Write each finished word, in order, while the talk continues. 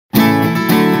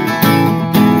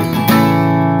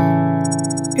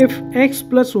If x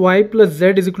plus y plus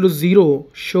z is equal to 0,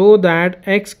 show that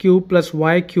x cube plus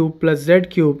y cube plus z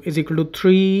cube is equal to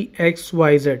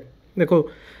 3xyz। देखो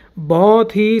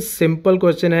बहुत ही simple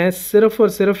question है, सिर्फ और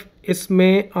सिर्फ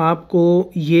इसमें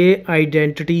आपको ये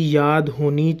आइडेंटिटी याद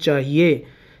होनी चाहिए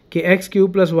कि x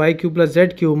cube plus Y cube plus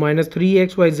Z cube minus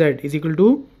 3xyz is equal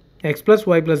to x plus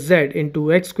Y plus Z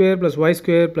into x square plus Y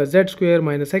square plus Z square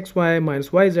minus x Y minus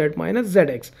Y Z minus Z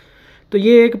x. तो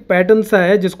ये एक pattern सा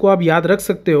है जिसको आप याद रख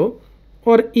सकते हो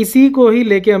और इसी को ही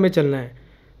लेके हमें चलना है।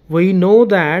 वी नो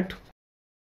दैट,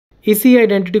 इसी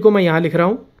आइडेंटिटी को मैं यहाँ लिख रहा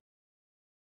हूँ।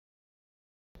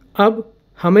 अब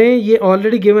हमें ये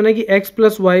ऑलरेडी गिवन है कि x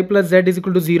plus Y plus Z is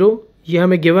equal to 0, ये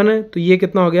हमें गिवन है। तो ये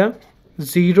कितना हो गया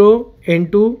 0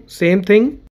 इंटू सेम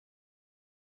थिंग,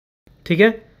 ठीक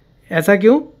है। ऐसा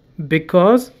क्यों?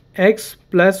 Because x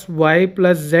plus Y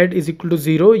plus Z is equal to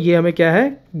 0 ये हमें क्या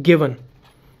है गिवन।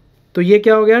 तो ये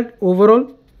क्या हो गया ओवरऑल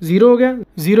 0 हो गया,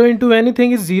 0 इंटू एनी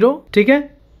थिंग इज 0, ठीक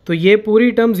है। तो ये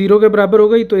पूरी टर्म 0 के बराबर हो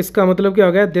गई। तो इसका मतलब क्या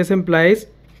हो गया, this implies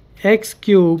x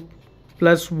cube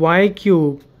plus Y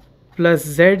cube plus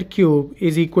Z cube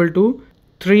is equal to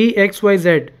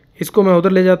 3xyz। इसको मैं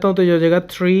उधर ले जाता हूँ तो ये हो जाएगा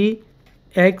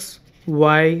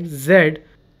 3xyz।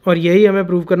 और यही हमें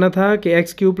प्रूव करना था कि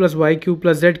x cube plus Y cube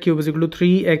plus Z cube is equal to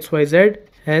 3xyz,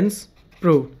 hence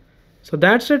prove. So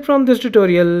that's it from this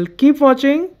tutorial. Keep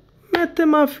watching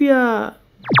Mathemafia.